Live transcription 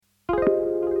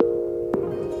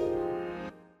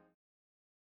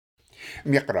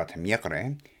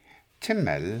ميقرة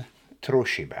تمل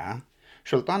تروشبا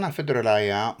شلطانة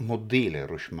فدرالايا مضيلة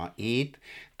رشما إيد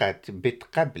قد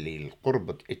بتقبلي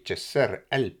القربة اتجسر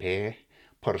ألبي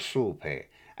برسوبي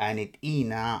أنت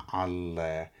إينا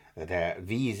على ذا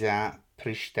فيزا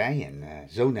بريشتاين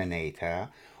زونا نيتا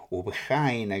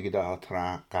وبخاين قدا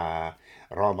أطراقا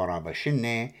رابا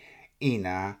شنة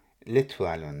إينا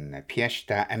لتوالون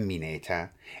بيشتا أمينيتا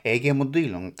إيجي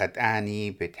مضيلون قد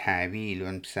آني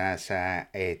بتحاويلون بساسا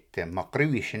ات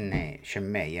مقروي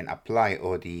شماين أبلاي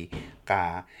أودي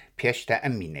قا بيشتا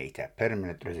أمينيتا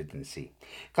permanent residency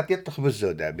قد يتخ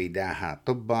بالزودة بداها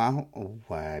طبا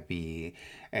وبي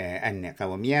أن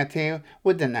قومياتي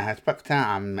ودنها تبقتا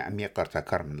عم يقرتا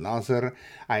كرم لازر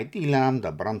عيديلام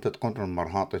دبرنت تقنر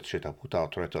المرهاطة شتابوتا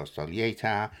طريتا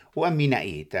أستراليتا وأمينا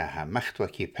إيتاها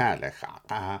مختوكي بالخ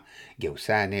عقا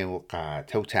جوساني وقا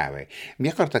توتاوي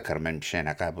ميقرتا كرمن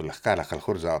بشينا قابل خالق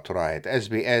الخرزة طرايت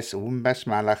SBS ومبس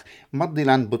مالخ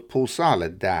مضيلان بتبوصال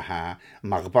الداها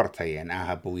مغبرتين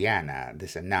آها بويانا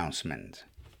this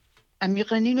announcement.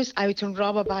 أميقانينوس أيتون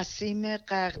رابا باسيمة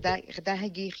غدا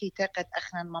هجي خيتا قد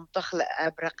أخنا منطق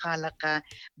لأبرقا لقا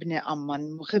بني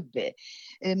أمان مخبة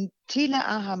تيلا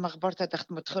آها مغبرتا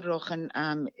تخت متخرخن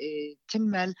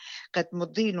تمل قد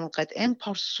مضيلون قد إن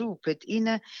برسوبت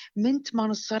إنا منت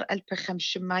منصر ألب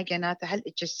خمشما جنات هل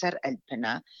إجسر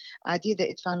ألبنا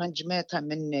عديدة إتفانا جميتا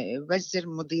من وزر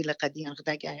مضيلة قديان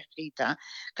غدا خيتا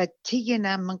قد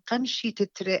تينا من قمشي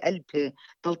تتري ألب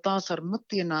تلتاصر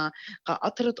مطينا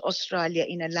قاطرة أستراليا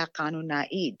إن لا قانون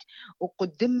عيد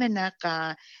وقدمنا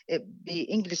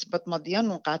بإنجلس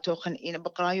بطمضيان قاتوخن إن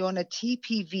بقرايونا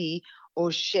TPV أو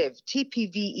شيف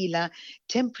TPV إلى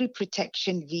Temporary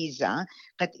Protection Visa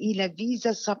قد إلى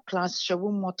فيزا سب كلاس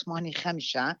شوم مطماني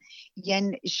خمسة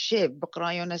ين شيف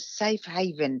بقرايونا Safe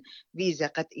Haven فيزا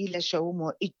قد إلى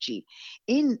شوم إجي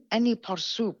إن أني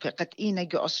برسوب قد إنا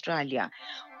جو أستراليا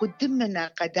قدمنا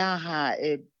قداها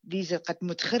فيزا قد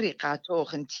متخرقة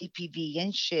توخن TPV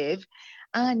ينشيف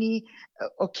أني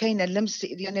أوكينا لمس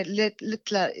يعني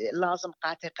لتلا لازم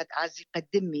قاتل قد عزي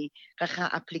قدمي قخا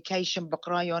application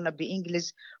بقرايونا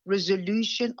بإنجليز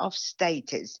resolution of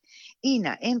status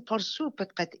إن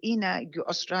برسوبت قد إنا جو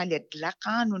أستراليا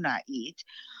لقانونا إيد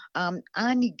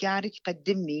أني قارك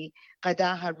قدمي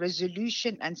قداها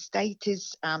resolution and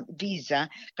status visa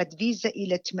قد فيزا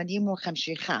إلى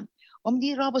 58 خام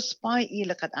ومدي راب سباي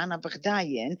إلى قد أنا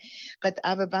بغداين قد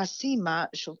أبا باسيما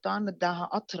شلطان داها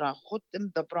أطرا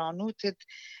خدم دبرانوتت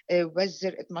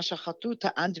وزر مشخطوتا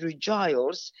أندرو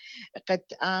جايلز قد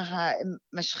آها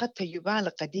مشخطة يبال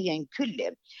قديا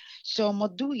كله سو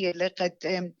مدوية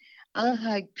لقد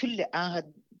آها كل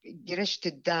آها جرشت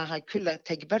الداها كلها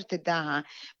تجبرت الداها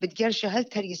بتجرش هل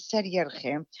تري السر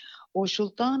يرخي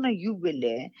وشلطانة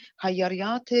يولي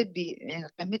هيرياتي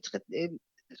بقيمت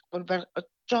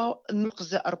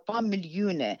نقزة 4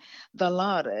 مليون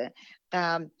دولار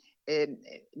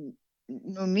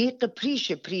نميق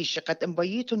بريشة قد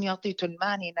انبيتون يعطيتون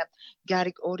مانينا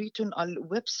قارك أوريتون على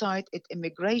الويب سايت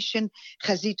immigration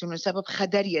خزيتون سبب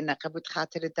خدرية نقبت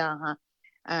خاطر داها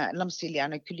لمسي اللي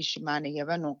أنا كل شمانة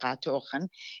يبنو قاتوخن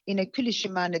إن كل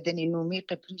شمانة دني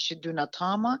نوميق بريش دونا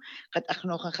طامة قد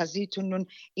أخنوخن خزيتون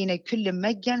إن كل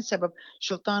مجان سبب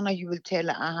شلطانة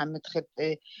يولتيلا متخب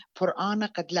فرآنا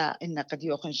قد لا إن قد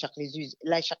يوخن شقلي زوز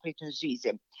لا شقليتون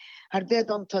زوزة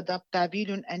هرديدون تدب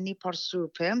قابيلون أني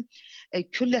برسوفة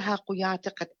كلها قيات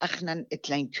قد أخنن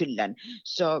إتلين كلن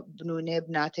بنوني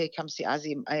بناتي كمسي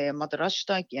أزي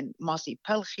مدرشتك يعني ماسي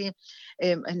بلخي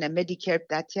هنا ميديكير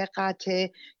بتاعتي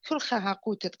قاتي كل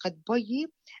خاقوت قد بيي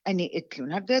أني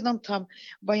إتلون هرديدن طب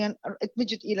بيان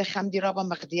اتمجد إلى خمدي رابا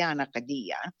مخديانا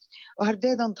قدية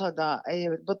وهرديدن طدا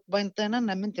بينطينا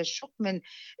من الشق من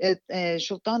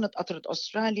شلطانة أطرة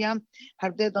أستراليا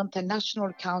هرديدن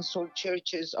National Council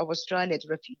Churches of Australia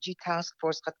Refugee Task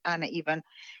Force قد أنا إيفن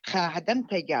خاهدم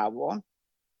تجاوه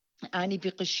أنا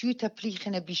بقشيوتا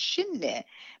بليخنا بشنة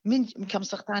من كم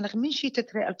سختانخ من شي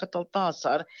تتري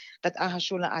 2013 قد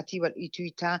شولا آتي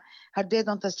والإيتويتا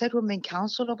هرديدان تسروا من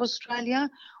Council of Australia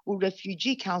و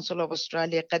Refugee Council of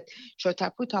Australia قد شو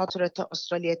تابو تاطرة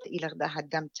أستراليا إلى غدا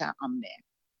هدمتا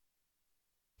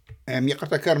أمي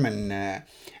يقرتكر من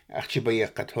أختي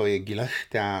بيقت هوي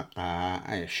جلختا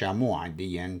شامو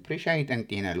عديا بريشايت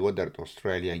أنتينا الودرت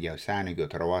أستراليا جوساني جو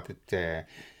ترواتت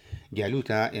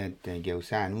جالوتا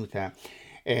جوسانوتا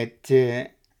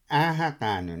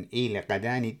قانون إلى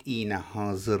قدانت إينا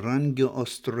هازرن جو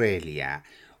أستراليا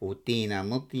وتينا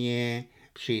مطية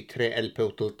شي تري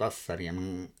البوتلتصر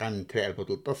يعني قان تري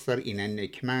البوتلتصر إن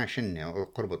كماشن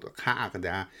قربط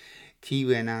قاعدة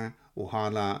تيونا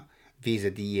وهالا فيزا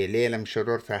دي ليلة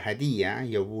مشرورتها هدية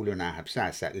يقولونها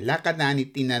بساسة لا قد أني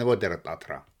تينا ودرت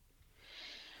أطرا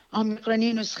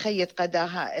مقرنينوس خيط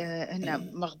قداها هنا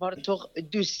مخبرتوغ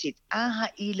دوسيت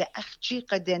إلى أختي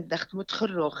قدين دخت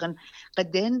متخروخن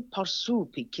قدين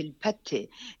برسوبي كل بتي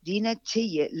دينا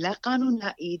تي لا قانون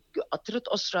نايد أطرت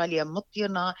أستراليا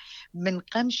مطينا من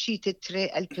قمشي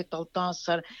تتري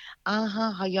البتلطاصر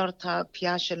هيرتا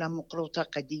بياشلا مقروطة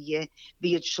قدية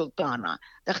بيد سلطانة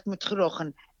دخت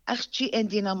متخروخن أختي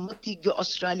عندنا مطي جو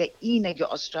أستراليا جو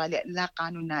أستراليا لا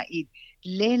قانون نايد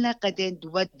لينا قدين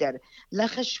دودر لا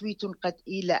خشويتون قد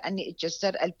إلى أني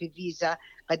اتجسر البفيزا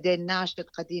قدين ناشط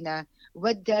قدينا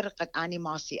ودر قد أني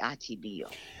ماسي آتي بيو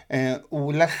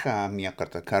ولخا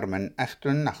ميقرت كارمن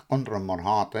أختن أخقن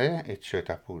رمرهاطة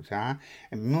اتشوتا بوتا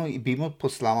بيموت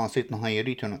بسلامان سيت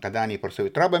نهايريتون قداني برسوي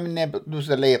ترابا من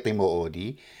دوز ليطي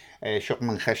مؤودي شق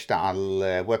من خشت على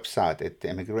الويب سايت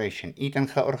immigration إيتن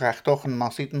خا أختوخن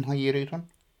ماسيت نهايريتون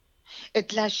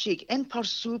تلاشيك ان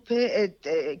برسوبة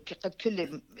قد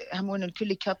كل همون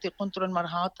الكل كابتي قنطر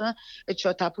المرهاطة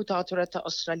اتشو تابوتا تورتا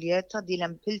أسترالياتا دي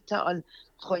لمبلتا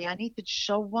الخوياني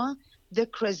تتشوى The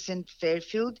Crescent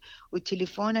Fairfield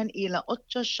وتليفونا إلى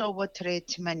 8 شوى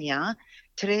 38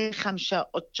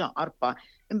 3584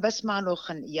 بس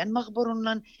معلوخن ين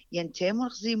مخبرون ين تيمون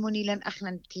خزيموني لن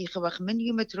أخنا تيخوخ من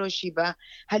يوم تروشيبا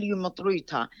هل يوم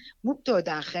مطرويتا مبتو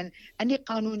داخن أني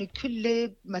قانوني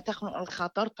كل ما تخنو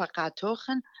الخطر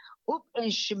فقاتوخن وبأن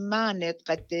شمانت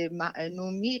قد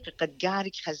نوميق قد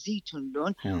جارك خزيتون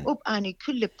لون وبأني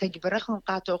كل بتجبرخن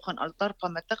قاتوخن الطرفة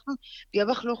ما تخن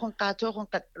بيبخلوخن قاتوخن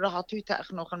قد رهطويتا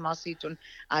أخنوخن ماسيتون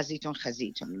عزيتون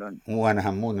خزيتون لون وانا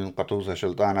همون قطوزة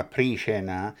شلطانة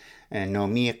بريشينا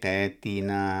نوميقة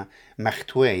تينا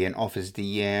مختوين اوفيس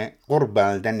دي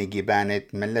قربة لدني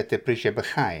جيبانت ملت بريشة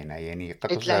بخاينة يعني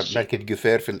قطوزة بركة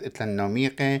جفير في الاتلان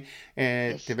نوميقة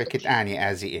تبكت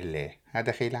آني آزي إلي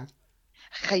هذا خيلا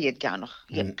خيط كانوخ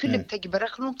كل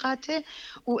بتجبرخن قاته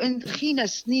وإن خينا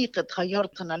سنيقة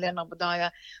تغيرتنا لنا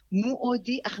بداية مو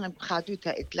أودي احنا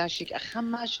بخادوتا اتلاشيك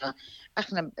أخماشة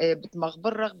احنا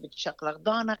بتمغبرغ بتشقلغ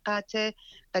دانا قاته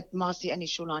قد ماسي أني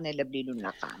شولانة لبليلون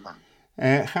لقامة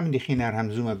خمدي خينا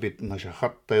همزومة بيت مش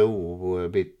خطة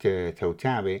وبيت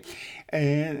توتابي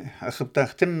أخبت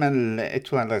أختم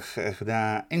الاتوالخ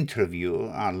أخدا انترفيو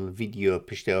على الفيديو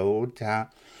بشتاو تا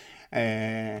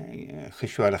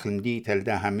خشوالخ لمدي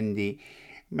تلداها مندي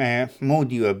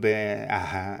مودي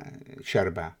وبأها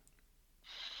شربة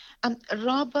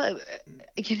الرابع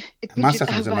ما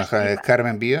سخن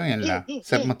كارمن بيو يعني لا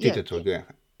سب مطيتة توجه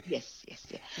يس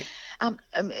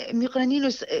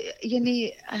ميقرانينوس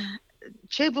يعني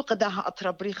شيبو قداها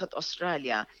أطرب ريخة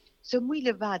أستراليا سموي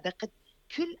لبعد قد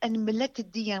كل أن ملت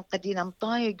الدين قدينا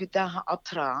مطايا قداها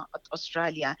أطرا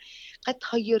أستراليا قد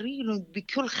خيرين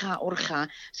بكل خا أرخا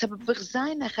سبب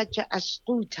بغزاينا خجا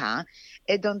أسقوتا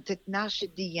إدن تتناش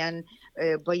الدين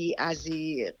بي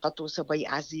عزي قطوسة بي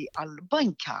عزي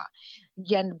البنكا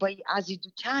ين بي عزي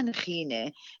دوتان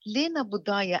خينة لينا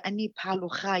بداية أني بحالو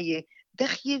خاية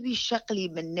دخيبي شقلي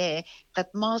منه قد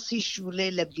ماسي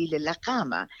شولي لبليل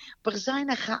اللقامة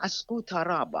بغزاينا خا أسقوتا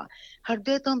رابا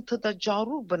هرديتن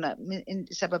تدجاروبنا من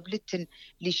سبب لتن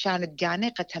لشانت قاني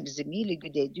قد هم زميلي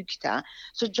قدي دوكتا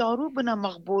سجاروبنا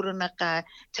مغبورنا قا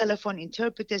تلفون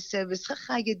انتربريتر سيرفيس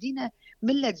خا يدينا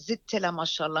ملت زدتلا ما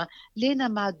شاء الله لينا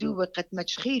ما دوبة قد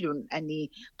مجخيلون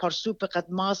أني برسوبة قد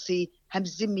ماسي هم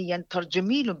زميا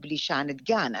ترجميلون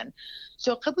بلشانت قانن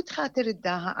سو قبت خاطر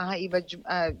الداها إيبا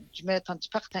جمعتان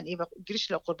تفقتان إيبا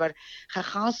قرش لقربر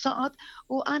خاصات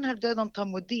وأنا هردادن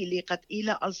تمودي لي قد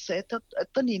إلى ألسيطة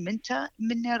طني منتا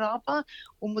من رابا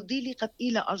ومودي لي قد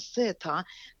إلى ألسيطة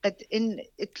قد إن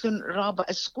اتلون رابا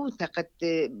اسقوتا قد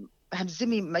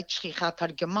همزمي مجخي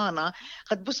خاطر جمانا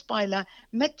قد بس بايلا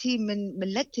متي من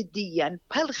ملت الديان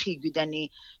بلخي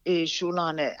قدني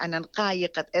شولانة أنا نقاي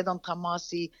قد أيضا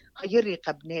تماسي هيري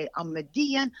قبني أم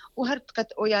الديان وهرت قد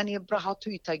يعني براهاتو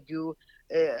يتاقو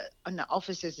أنا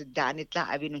أوفيسز الدعني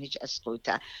تلاعبين هيج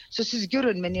أسقوتا سو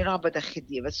سيزجرون مني رابا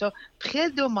دخدي بس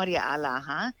بخيل دو ماريا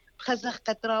علاها بخزخ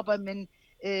قد رابا من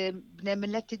بنا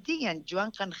ملت الديان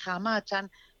جوان كان خاماتا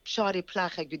بشاري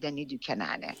بلاخة قدني دو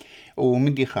كنانة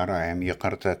ومدي خرايم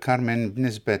يقرت كارمن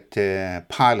بنسبة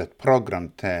pilot program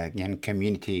يعني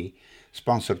community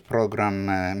sponsored program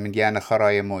من ديانا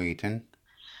خرايم مويتن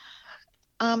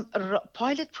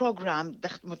pilot program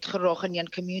دخت متخرجن يعني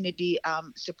community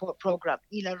support program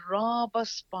إلى رابع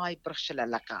سباي برشلة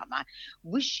لقامة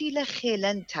وشي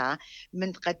لخيلنتا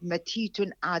من قد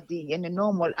متيتون عادي يعني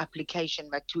normal application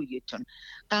متويتون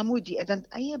قامودي إذا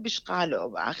أي بشقالوا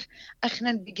واخ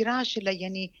أخنا بقراش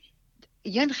يعني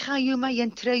ين خايوما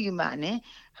ين تريومانه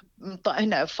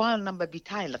هنا فايل نمبر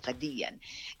بتاعي لقديا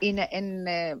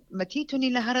إن متيتوني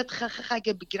لهرت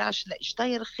خاجة بقراش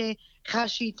لاشتاير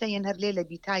خاشي تينهر ليلة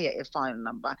بتاعي فايل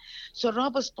نمبر سو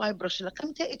رابس بايبرش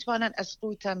لقمت اتوانا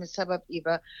اسقوتا من سبب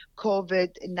إيبا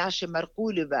كوفيد ناشي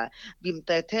مرقولة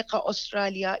بمتاقة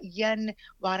أستراليا ين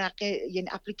وراقي ين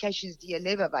applications دي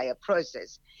ليبا بايا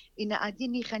process إن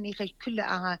أديني خنيخي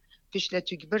كلها فشلة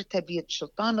تكبرت بيت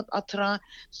شلطانة أطرا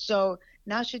سو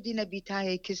ناشدين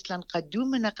بتاعي كسلان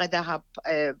قدومنا قدها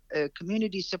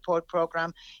community support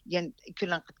program ين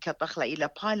كلن قد كبخلا إلى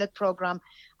pilot program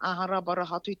رابا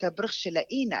راحتو تبرخش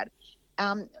لإينر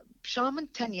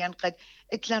بشامن تانيان قد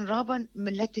اتلان رابا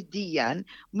ملت الديان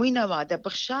موينا وادا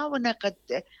بخشاونا قد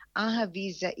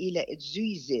فيزا إلى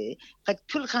الزويزة قد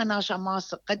كل خاناش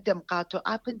ماس قدم قاتو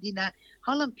آبن دينا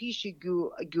هلم بيشي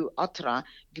جو أطرا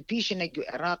جو بيشنا جو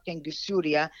عراقين جو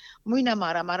سوريا موينا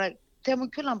مارا تم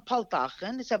كلهم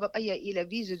بلطاخن سبب أي إلى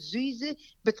فيزا زويزة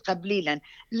بتقبليلا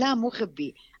لا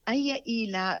مخبي أي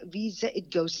إلى فيزا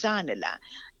اتجوسان لا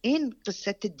إن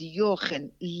قصة الديوخن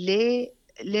لي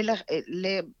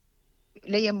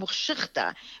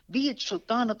مخشختا بيت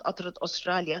شلطانة أطرة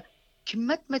أستراليا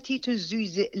كمت متيتون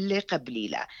زويزة اللي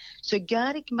قبليلا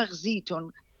سجارك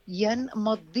مغزيتون ين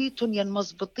مضيتون ين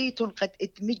مزبطيتون قد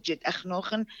اتمجد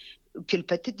أخنوخن كل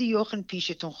بتديوخن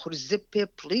بيشتون خرزبة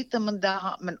بليطة من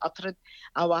داها من أطرد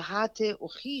أواهاته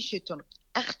وخيشتون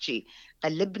أختي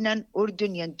لبنان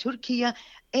أردن ين تركيا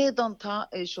أيضا تا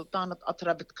شلطانة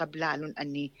أطرة بتقبلالون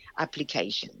أني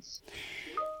applications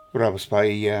رابس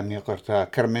باي ميقرتا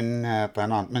كرمن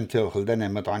طانات من توخلدنا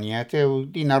مطعنياته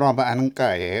ودينا رابا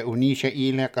أنقاية ونيشا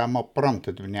إيلا قام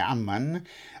برمتد بني عمان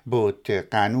بوت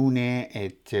قانوني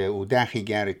وداخي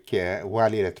جارك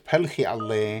واليرة بلخي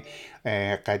الله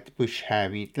قد بش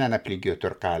هابي تلانا بليجيو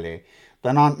ترقالي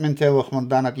طانات من توخ من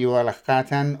دانت يوالخ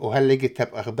قاتن وهل لقيت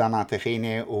تبقى خدانات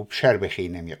خيني وبشرب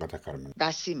خيني ميقرتا كرمن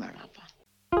باسي مرحبا